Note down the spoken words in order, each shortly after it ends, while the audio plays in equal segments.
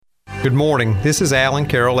Good morning. This is Alan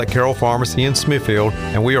Carroll at Carroll Pharmacy in Smithfield,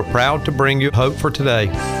 and we are proud to bring you Hope for Today,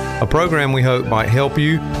 a program we hope might help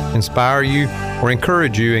you, inspire you, or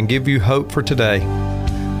encourage you and give you hope for today.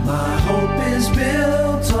 My hope is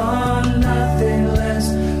built on nothing less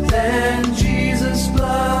than Jesus'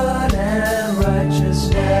 blood and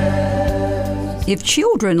righteousness. If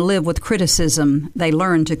children live with criticism, they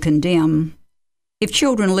learn to condemn. If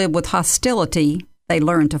children live with hostility, they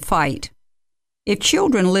learn to fight. If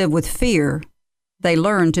children live with fear, they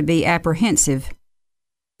learn to be apprehensive.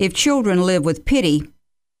 If children live with pity,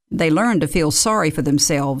 they learn to feel sorry for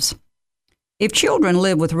themselves. If children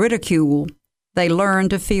live with ridicule, they learn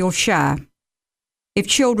to feel shy. If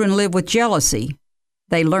children live with jealousy,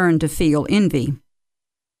 they learn to feel envy.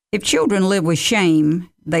 If children live with shame,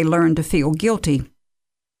 they learn to feel guilty.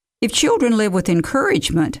 If children live with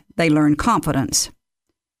encouragement, they learn confidence.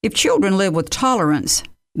 If children live with tolerance,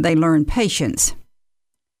 they learn patience.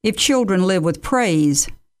 If children live with praise,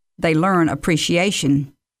 they learn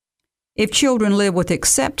appreciation. If children live with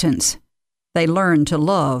acceptance, they learn to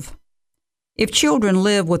love. If children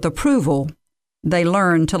live with approval, they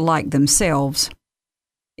learn to like themselves.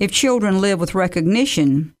 If children live with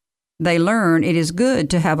recognition, they learn it is good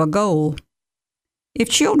to have a goal. If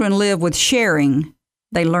children live with sharing,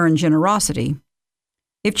 they learn generosity.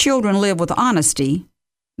 If children live with honesty,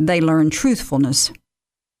 they learn truthfulness.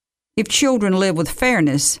 If children live with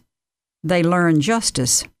fairness, they learn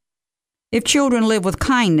justice. If children live with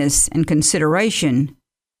kindness and consideration,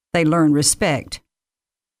 they learn respect.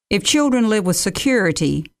 If children live with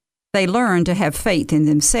security, they learn to have faith in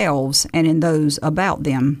themselves and in those about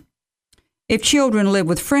them. If children live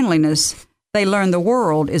with friendliness, they learn the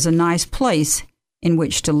world is a nice place in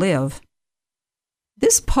which to live.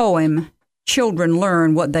 This poem, Children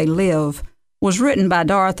Learn What They Live, was written by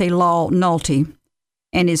Dorothy Law Nolte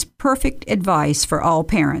and is perfect advice for all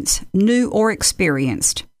parents, new or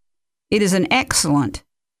experienced. It is an excellent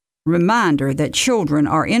reminder that children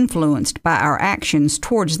are influenced by our actions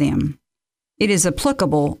towards them. It is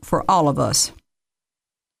applicable for all of us.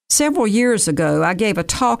 Several years ago, I gave a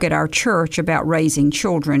talk at our church about raising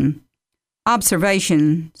children,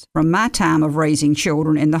 observations from my time of raising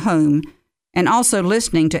children in the home, and also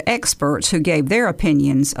listening to experts who gave their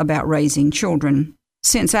opinions about raising children.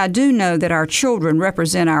 Since I do know that our children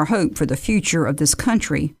represent our hope for the future of this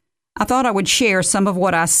country, I thought I would share some of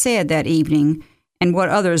what I said that evening and what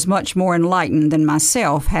others much more enlightened than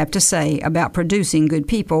myself have to say about producing good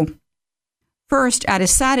people. First, I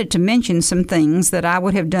decided to mention some things that I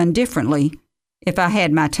would have done differently if I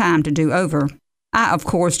had my time to do over. I, of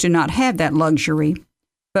course, do not have that luxury,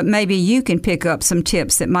 but maybe you can pick up some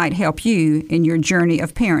tips that might help you in your journey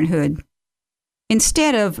of parenthood.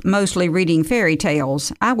 Instead of mostly reading fairy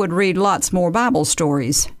tales, I would read lots more Bible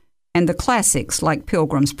stories and the classics like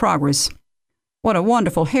Pilgrim's Progress. What a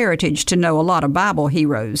wonderful heritage to know a lot of Bible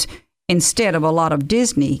heroes instead of a lot of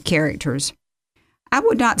Disney characters. I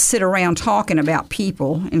would not sit around talking about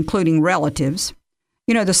people, including relatives.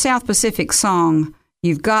 You know, the South Pacific song,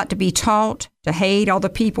 "You've got to be taught to hate all the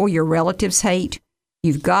people your relatives hate.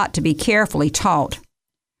 You've got to be carefully taught."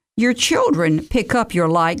 Your children pick up your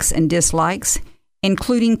likes and dislikes,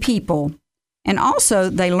 including people, and also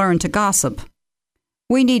they learn to gossip.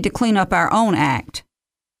 We need to clean up our own act.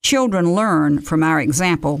 Children learn from our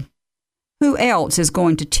example. Who else is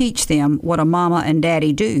going to teach them what a mama and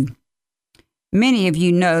daddy do? Many of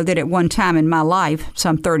you know that at one time in my life,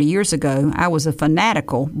 some 30 years ago, I was a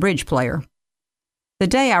fanatical bridge player. The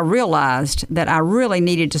day I realized that I really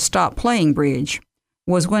needed to stop playing bridge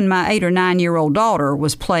was when my 8 or 9-year-old daughter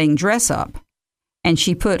was playing dress-up, and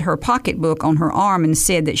she put her pocketbook on her arm and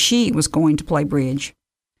said that she was going to play bridge.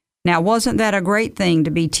 Now, wasn't that a great thing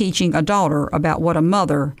to be teaching a daughter about what a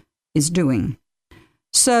mother is doing?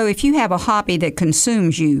 So if you have a hobby that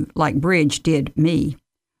consumes you like bridge did me,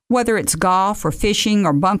 whether it's golf or fishing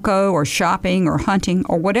or bunco or shopping or hunting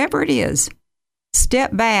or whatever it is,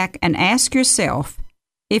 step back and ask yourself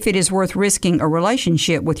if it is worth risking a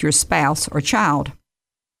relationship with your spouse or child.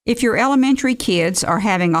 If your elementary kids are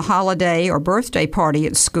having a holiday or birthday party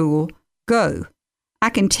at school, go. I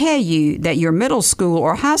can tell you that your middle school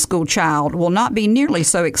or high school child will not be nearly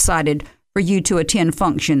so excited for you to attend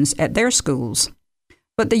functions at their schools.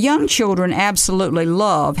 But the young children absolutely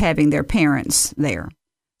love having their parents there.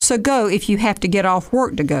 So go if you have to get off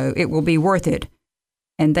work to go. It will be worth it.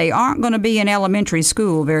 And they aren't going to be in elementary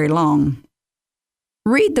school very long.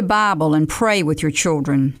 Read the Bible and pray with your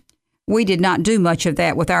children. We did not do much of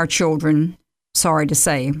that with our children, sorry to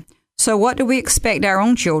say. So what do we expect our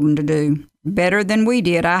own children to do? Better than we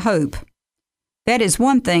did, I hope. That is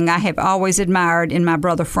one thing I have always admired in my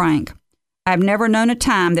brother Frank. I've never known a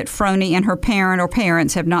time that Froni and her parent or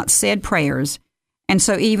parents have not said prayers, and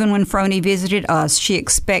so even when Froni visited us, she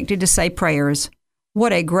expected to say prayers.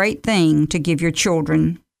 What a great thing to give your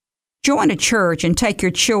children. Join a church and take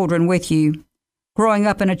your children with you. Growing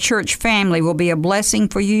up in a church family will be a blessing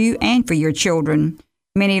for you and for your children.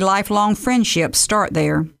 Many lifelong friendships start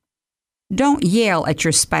there. Don't yell at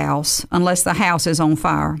your spouse unless the house is on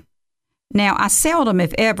fire. Now, I seldom,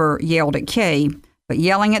 if ever, yelled at Kay, but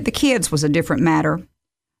yelling at the kids was a different matter.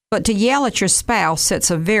 But to yell at your spouse sets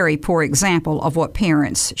a very poor example of what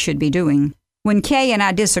parents should be doing. When Kay and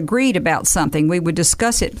I disagreed about something, we would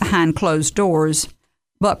discuss it behind closed doors,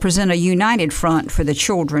 but present a united front for the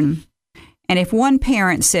children. And if one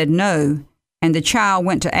parent said no, and the child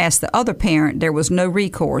went to ask the other parent, there was no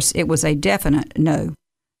recourse. It was a definite no.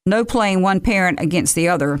 No playing one parent against the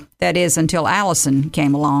other, that is, until Allison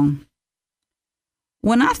came along.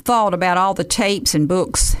 When I thought about all the tapes and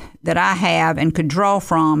books that I have and could draw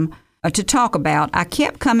from to talk about, I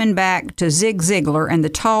kept coming back to Zig Ziglar and the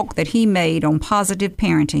talk that he made on positive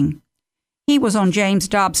parenting. He was on James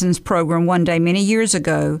Dobson's program one day many years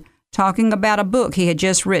ago talking about a book he had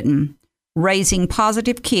just written, Raising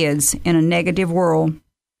Positive Kids in a Negative World.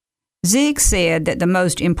 Zig said that the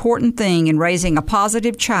most important thing in raising a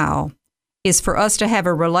positive child is for us to have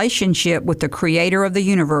a relationship with the Creator of the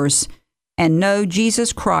universe and know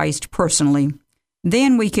Jesus Christ personally.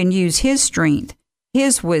 Then we can use His strength,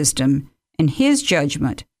 His wisdom, and His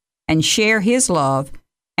judgment and share His love,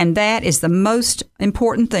 and that is the most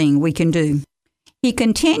important thing we can do. He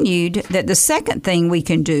continued that the second thing we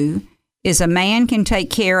can do is a man can take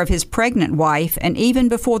care of his pregnant wife and even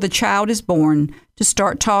before the child is born to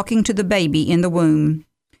start talking to the baby in the womb.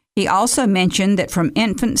 He also mentioned that from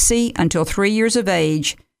infancy until 3 years of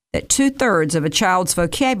age, that 2/3 of a child's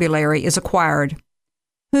vocabulary is acquired.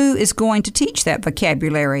 Who is going to teach that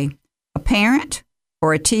vocabulary? A parent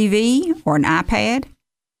or a TV or an iPad?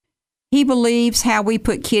 He believes how we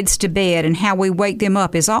put kids to bed and how we wake them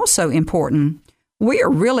up is also important. We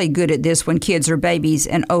are really good at this when kids are babies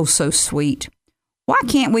and oh so sweet. Why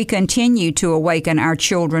can't we continue to awaken our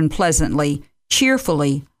children pleasantly,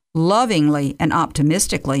 cheerfully, lovingly, and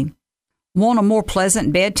optimistically? Want a more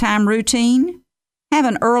pleasant bedtime routine? Have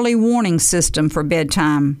an early warning system for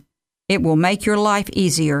bedtime. It will make your life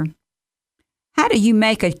easier. How do you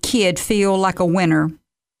make a kid feel like a winner?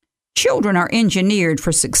 Children are engineered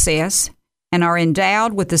for success and are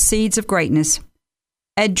endowed with the seeds of greatness.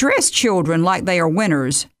 Address children like they are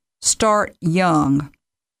winners. Start young.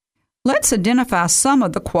 Let's identify some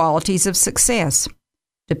of the qualities of success.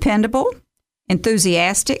 Dependable,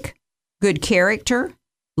 enthusiastic, good character,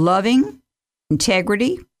 loving,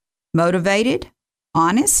 integrity, motivated,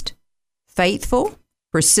 honest, faithful,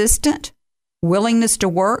 persistent, willingness to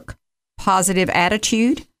work, positive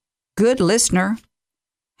attitude, good listener.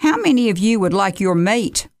 How many of you would like your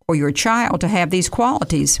mate or your child to have these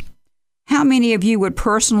qualities? How many of you would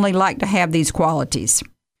personally like to have these qualities?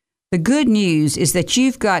 The good news is that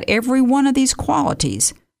you've got every one of these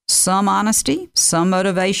qualities, some honesty, some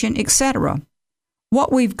motivation, etc.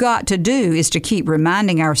 What we've got to do is to keep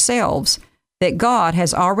reminding ourselves that God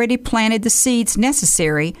has already planted the seeds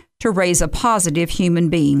necessary to raise a positive human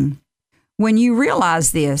being. When you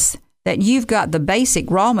realize this, that you've got the basic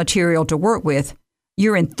raw material to work with,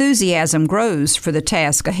 your enthusiasm grows for the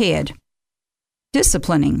task ahead.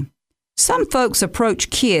 Disciplining. Some folks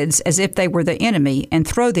approach kids as if they were the enemy and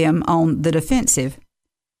throw them on the defensive.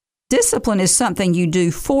 Discipline is something you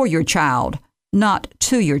do for your child, not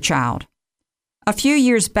to your child. A few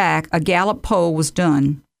years back, a Gallup poll was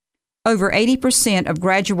done. Over 80% of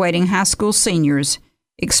graduating high school seniors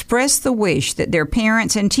expressed the wish that their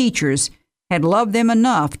parents and teachers had loved them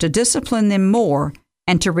enough to discipline them more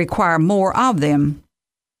and to require more of them.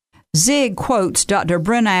 Zig quotes Dr.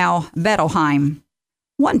 Brunel Bettelheim.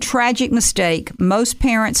 One tragic mistake most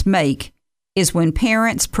parents make is when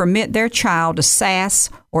parents permit their child to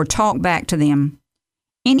sass or talk back to them.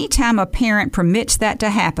 Anytime a parent permits that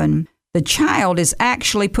to happen, the child is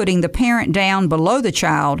actually putting the parent down below the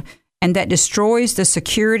child, and that destroys the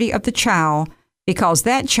security of the child because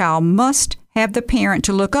that child must have the parent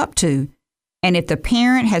to look up to. And if the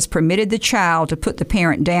parent has permitted the child to put the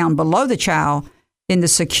parent down below the child, then the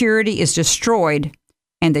security is destroyed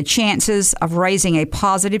and the chances of raising a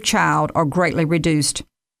positive child are greatly reduced.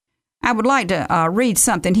 I would like to read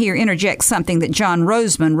something here, interject something that John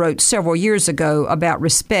Roseman wrote several years ago about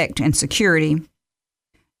respect and security.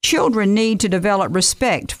 Children need to develop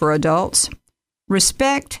respect for adults.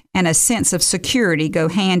 Respect and a sense of security go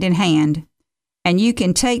hand in hand, and you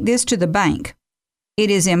can take this to the bank.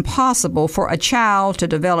 It is impossible for a child to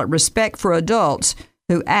develop respect for adults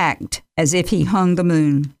who act as if he hung the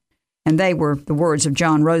moon. And they were the words of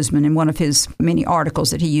John Roseman in one of his many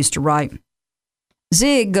articles that he used to write.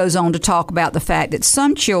 Zig goes on to talk about the fact that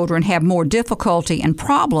some children have more difficulty and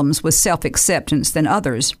problems with self-acceptance than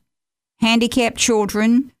others. Handicapped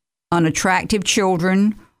children, unattractive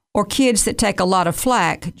children, or kids that take a lot of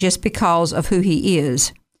flack just because of who he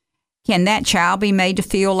is. Can that child be made to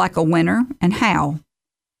feel like a winner, and how?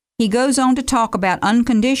 He goes on to talk about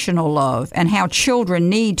unconditional love and how children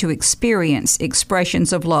need to experience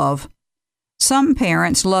expressions of love. Some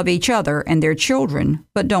parents love each other and their children,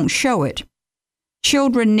 but don't show it.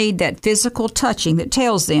 Children need that physical touching that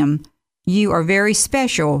tells them, "You are very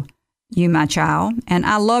special, you my child, and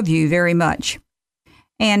I love you very much."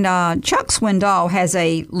 And Chuck Swindoll has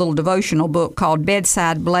a little devotional book called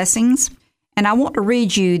Bedside Blessings, and I want to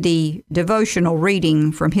read you the devotional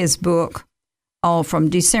reading from his book from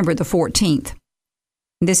December the 14th.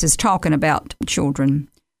 This is talking about children.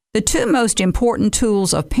 The two most important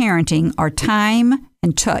tools of parenting are time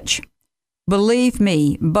and touch. Believe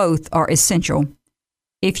me, both are essential.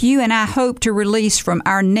 If you and I hope to release from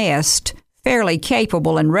our nest fairly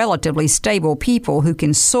capable and relatively stable people who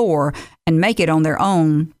can soar and make it on their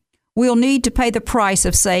own, we'll need to pay the price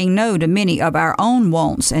of saying no to many of our own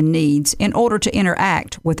wants and needs in order to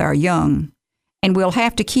interact with our young. And we'll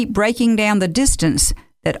have to keep breaking down the distance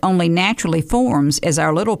that only naturally forms as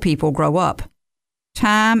our little people grow up.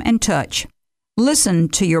 Time and touch. Listen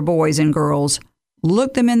to your boys and girls.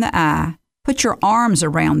 Look them in the eye. Put your arms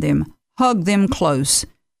around them. Hug them close.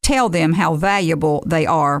 Tell them how valuable they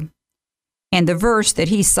are. And the verse that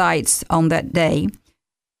he cites on that day,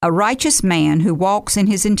 "A righteous man who walks in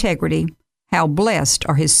his integrity, how blessed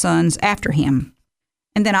are his sons after him."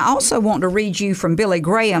 And then I also want to read you from Billy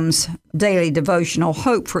Graham's daily devotional,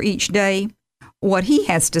 Hope for Each Day, what he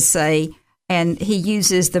has to say. And he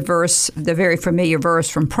uses the verse, the very familiar verse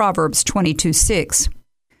from Proverbs 22:6.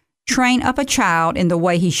 "Train up a child in the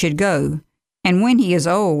way he should go, and when he is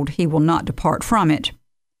old, he will not depart from it."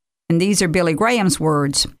 And these are Billy Graham's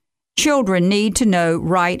words. Children need to know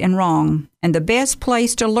right and wrong, and the best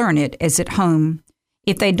place to learn it is at home.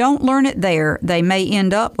 If they don't learn it there, they may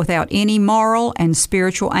end up without any moral and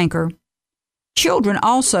spiritual anchor. Children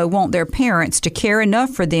also want their parents to care enough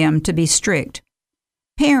for them to be strict.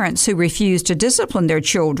 Parents who refuse to discipline their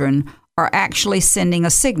children are actually sending a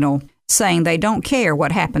signal saying they don't care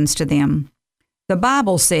what happens to them. The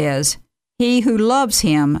Bible says, "He who loves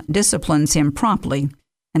him disciplines him promptly,"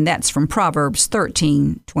 and that's from Proverbs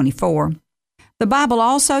 13:24. The Bible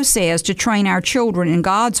also says to train our children in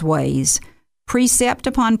God's ways, precept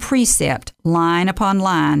upon precept, line upon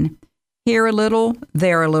line, here a little,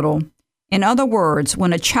 there a little. In other words,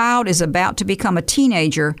 when a child is about to become a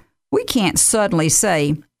teenager, we can't suddenly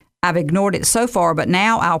say, "I've ignored it so far, but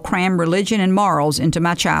now I'll cram religion and morals into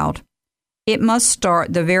my child." It must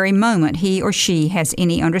start the very moment he or she has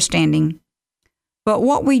any understanding. But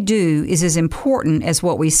what we do is as important as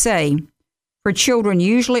what we say, for children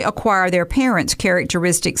usually acquire their parents'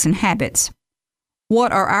 characteristics and habits.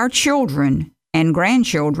 What are our children and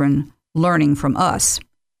grandchildren learning from us?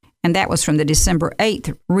 And that was from the December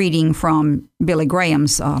 8th reading from Billy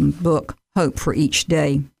Graham's book, Hope for Each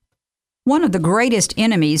Day. One of the greatest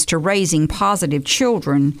enemies to raising positive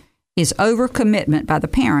children is overcommitment by the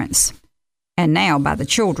parents, and now by the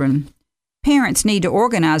children. Parents need to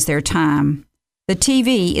organize their time. The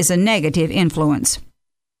TV is a negative influence.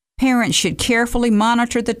 Parents should carefully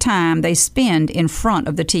monitor the time they spend in front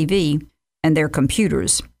of the TV and their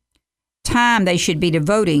computers, time they should be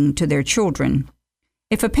devoting to their children.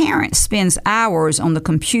 If a parent spends hours on the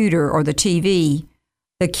computer or the TV,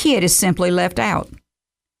 the kid is simply left out.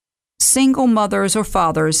 Single mothers or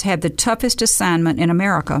fathers have the toughest assignment in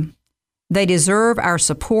America. They deserve our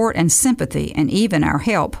support and sympathy and even our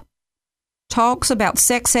help. Talks about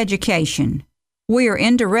sex education. We are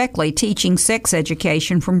indirectly teaching sex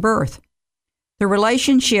education from birth. The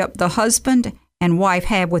relationship the husband and wife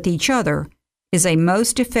have with each other is a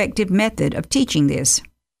most effective method of teaching this.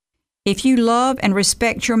 If you love and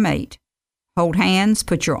respect your mate, hold hands,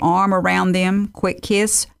 put your arm around them, quick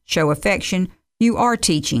kiss, show affection, you are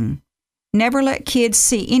teaching. Never let kids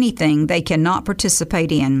see anything they cannot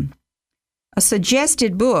participate in. A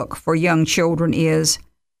suggested book for young children is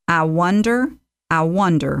I Wonder,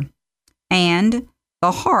 and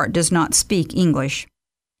The Heart Does Not Speak English.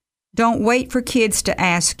 Don't wait for kids to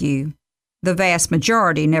ask you. The vast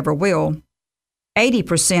majority never will.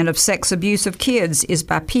 80% of sex abuse of kids is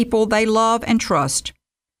by people they love and trust.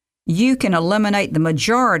 You can eliminate the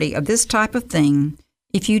majority of this type of thing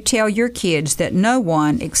if you tell your kids that no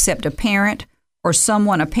one except a parent or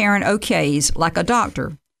someone a parent okays, like a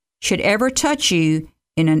doctor, should ever touch you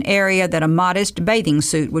in an area that a modest bathing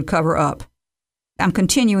suit would cover up. I'm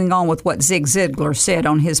continuing on with what Zig Ziglar said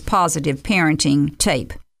on his positive parenting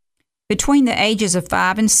tape. Between the ages of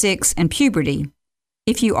 5 and 6 and puberty,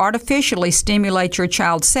 if you artificially stimulate your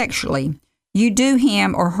child sexually, you do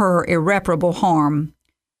him or her irreparable harm.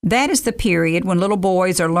 That is the period when little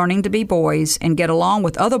boys are learning to be boys and get along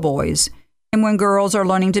with other boys, and when girls are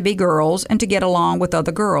learning to be girls and to get along with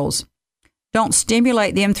other girls. Don't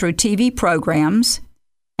stimulate them through TV programs,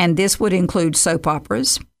 and this would include soap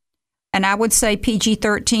operas. And I would say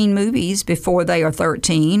PG-13 movies before they are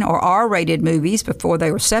 13, or R-rated movies before they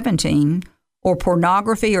are 17, or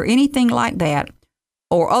pornography or anything like that,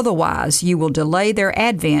 or otherwise you will delay their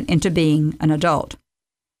advent into being an adult.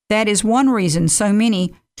 That is one reason so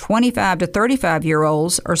many 25 to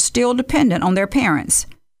 35-year-olds are still dependent on their parents.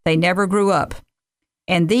 They never grew up.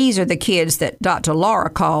 And these are the kids that Dr. Laura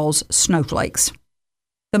calls snowflakes.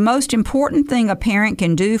 The most important thing a parent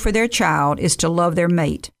can do for their child is to love their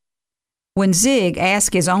mate. When Zig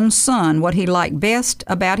asked his own son what he liked best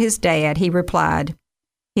about his dad, he replied,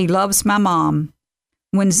 "He loves my mom."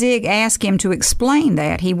 When Zig asked him to explain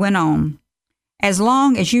that, he went on, "As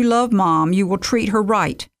long as you love Mom, you will treat her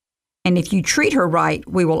right. And if you treat her right,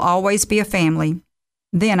 we will always be a family.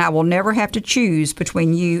 Then I will never have to choose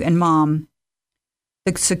between you and Mom."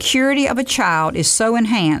 The security of a child is so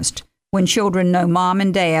enhanced when children know Mom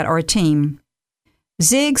and Dad are a team.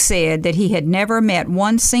 Zig said that he had never met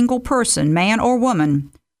one single person, man or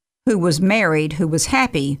woman, who was married, who was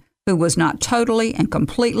happy, who was not totally and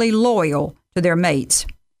completely loyal to their mates.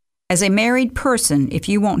 As a married person, if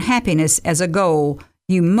you want happiness as a goal,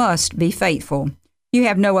 you must be faithful. You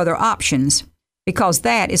have no other options, because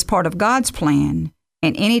that is part of God's plan,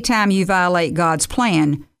 and anytime you violate God's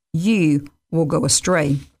plan, you will go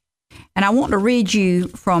astray. And I want to read you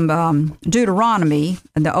from Deuteronomy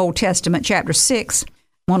in the Old Testament, chapter 6.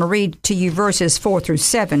 I want to read to you verses 4 through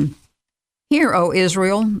 7. "Hear, O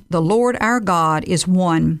Israel, the Lord our God is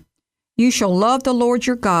one. You shall love the Lord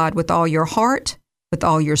your God with all your heart, with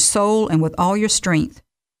all your soul, and with all your strength.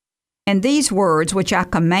 And these words which I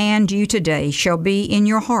command you today shall be in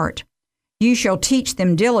your heart. You shall teach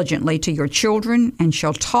them diligently to your children, and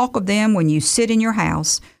shall talk of them when you sit in your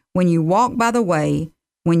house, when you walk by the way,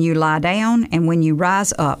 when you lie down, and when you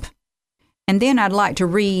rise up." And then I'd like to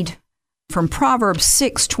read from Proverbs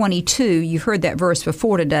 6:22. You heard that verse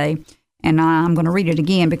before today, and I'm going to read it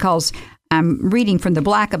again because I'm reading from the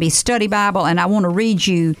Blackaby Study Bible, and I want to read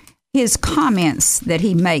you his comments that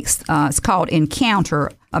he makes. It's called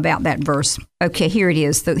Encounter about that verse. Okay, here it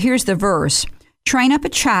is. Here's the verse. "Train up a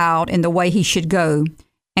child in the way he should go,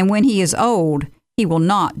 and when he is old, he will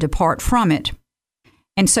not depart from it."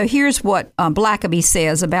 And so here's what Blackaby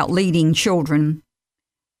says about leading children.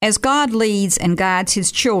 "As God leads and guides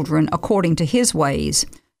his children according to his ways,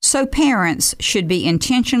 so parents should be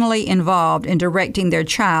intentionally involved in directing their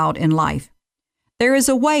child in life. There is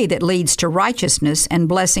a way that leads to righteousness and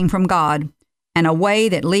blessing from God, and a way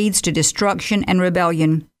that leads to destruction and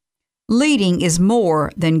rebellion. Leading is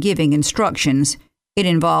more than giving instructions. It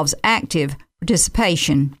involves active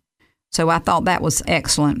participation." So I thought that was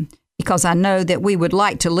excellent, because I know that we would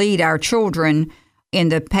like to lead our children in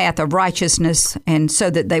the path of righteousness, and so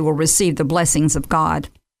that they will receive the blessings of God.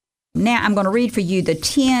 Now I'm going to read for you the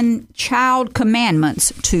 10 child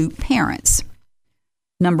commandments to parents.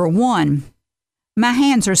 Number 1, my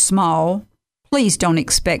hands are small. Please don't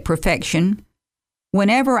expect perfection.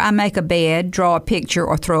 Whenever I make a bed, draw a picture,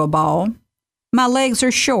 or throw a ball. My legs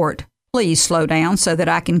are short. Please slow down so that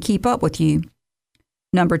I can keep up with you.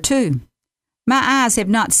 Number 2, my eyes have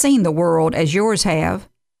not seen the world as yours have.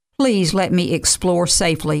 Please let me explore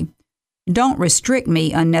safely. Don't restrict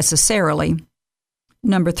me unnecessarily.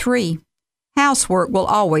 Number 3, housework will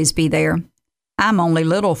always be there. I'm only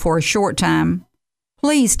little for a short time.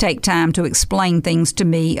 Please take time to explain things to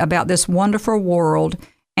me about this wonderful world,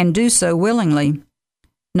 and do so willingly.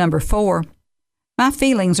 Number 4, my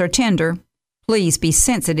feelings are tender. Please be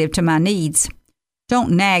sensitive to my needs.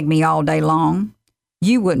 Don't nag me all day long.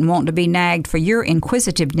 You wouldn't want to be nagged for your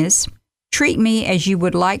inquisitiveness. Treat me as you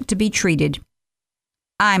would like to be treated.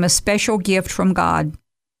 I am a special gift from God.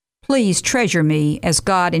 Please treasure me as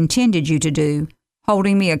God intended you to do,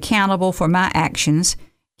 holding me accountable for my actions,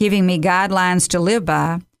 giving me guidelines to live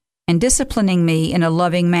by, and disciplining me in a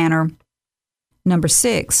loving manner. Number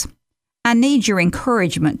 6, I need your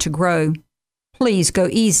encouragement to grow. Please go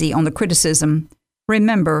easy on the criticism.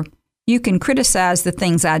 Remember, you can criticize the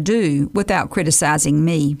things I do without criticizing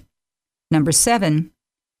me. Number 7,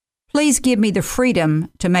 please give me the freedom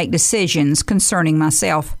to make decisions concerning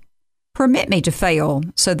myself. Permit me to fail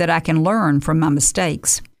so that I can learn from my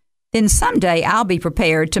mistakes. Then someday I'll be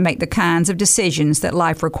prepared to make the kinds of decisions that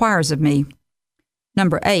life requires of me.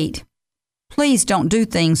 Number 8, please don't do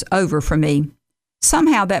things over for me.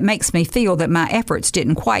 Somehow that makes me feel that my efforts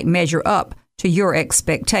didn't quite measure up to your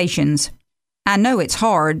expectations. I know it's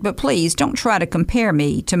hard, but please don't try to compare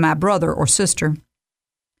me to my brother or sister.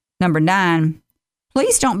 Number 9,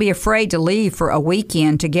 please don't be afraid to leave for a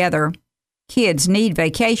weekend together. Kids need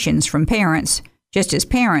vacations from parents, just as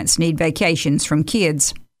parents need vacations from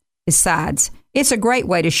kids. Besides, it's a great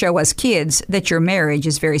way to show us kids that your marriage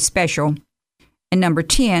is very special. And number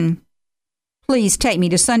 10, please take me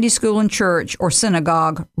to Sunday school and church or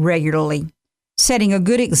synagogue regularly, setting a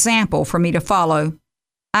good example for me to follow.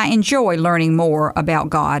 I enjoy learning more about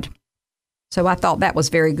God. So I thought that was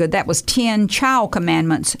very good. That was 10 child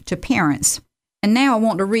commandments to parents. And now I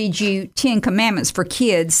want to read you 10 commandments for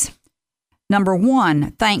kids. Number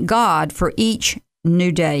 1, thank God for each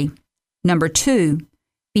new day. Number 2,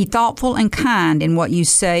 be thoughtful and kind in what you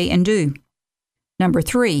say and do. Number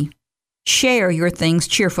 3, share your things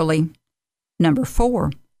cheerfully. Number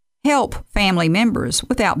 4, help family members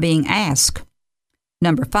without being asked.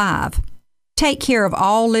 Number 5, take care of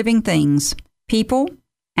all living things, people,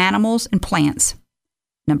 animals, and plants.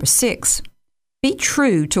 Number 6, be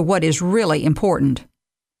true to what is really important.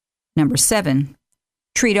 Number 7,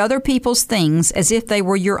 treat other people's things as if they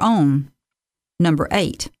were your own. Number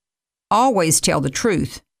 8, always tell the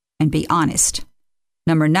truth and be honest.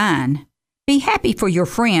 Number 9, be happy for your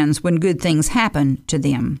friends when good things happen to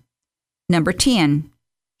them. Number 10,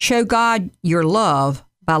 show God your love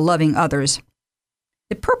by loving others.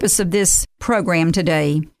 The purpose of this program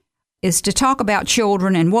today is to talk about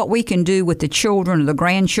children and what we can do with the children or the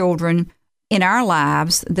grandchildren in our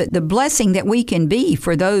lives, the blessing that we can be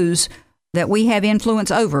for those that we have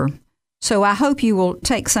influence over. So I hope you will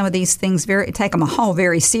take some of these things take them all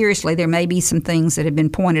very seriously. There may be some things that have been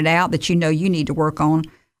pointed out that you know you need to work on.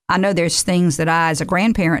 I know there's things that I, as a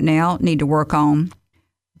grandparent now, need to work on.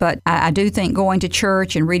 But I do think going to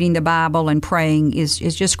church and reading the Bible and praying is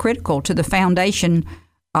just critical to the foundation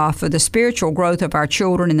for the spiritual growth of our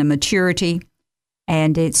children and the maturity.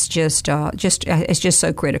 And it's just so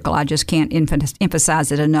critical. I just can't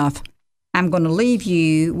emphasize it enough. I'm going to leave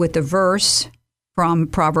you with a verse from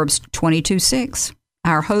Proverbs 22:6.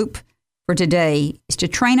 Our hope for today is to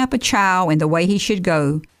train up a child in the way he should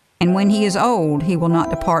go, and when he is old, he will not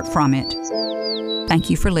depart from it. Thank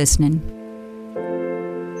you for listening.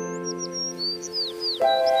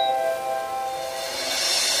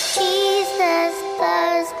 Jesus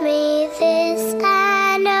loves me, this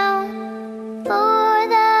I know, for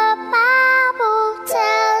the Bible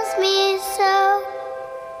tells me so.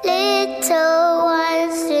 Little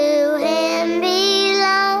ones to him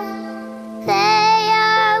belong. They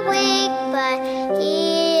are weak, but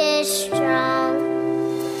he is strong.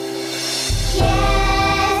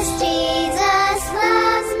 Yes, Jesus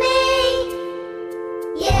loves me.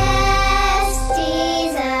 Yes,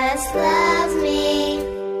 Jesus loves me.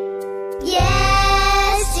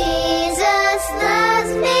 Yes, Jesus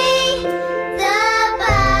loves me. The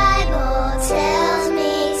Bible tells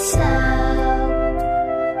me so.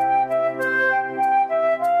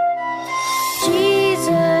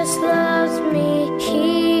 Jesus loves me,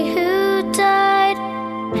 he who died,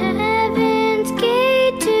 heaven's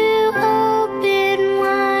gate to open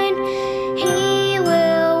wide. He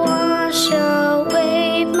will wash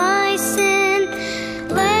away my sin.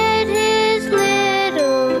 Let his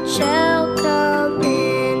little child come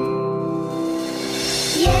in.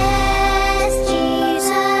 Yes,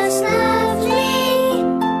 Jesus loves me.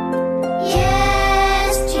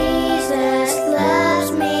 Yes, Jesus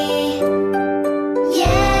loves me.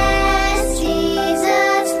 Yes,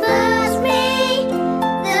 Jesus loves me.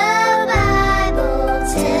 The Bible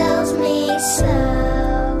tells me so.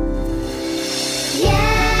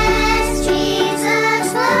 Yes,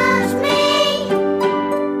 Jesus loves me.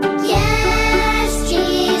 Yes,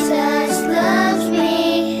 Jesus loves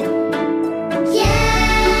me.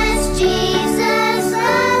 Yes, Jesus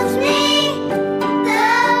loves me.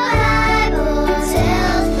 The Bible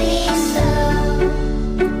tells me so.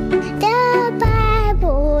 The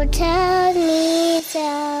Bible tells me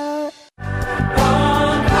so.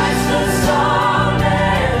 On Christ the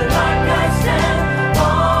solid rock I stand.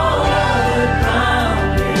 All other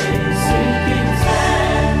ground is sinking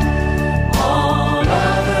sand. All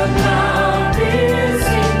other ground is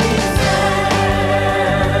sinking sand.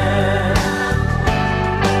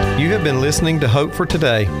 You have been listening to Hope for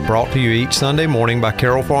Today, brought to you each Sunday morning by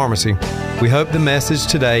Carroll Pharmacy. We hope the message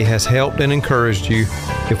today has helped and encouraged you.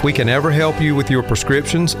 If we can ever help you with your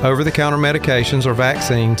prescriptions, over-the-counter medications, or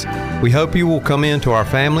vaccines, we hope you will come into our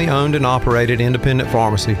family-owned and operated independent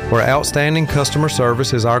pharmacy, where outstanding customer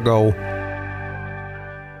service is our goal.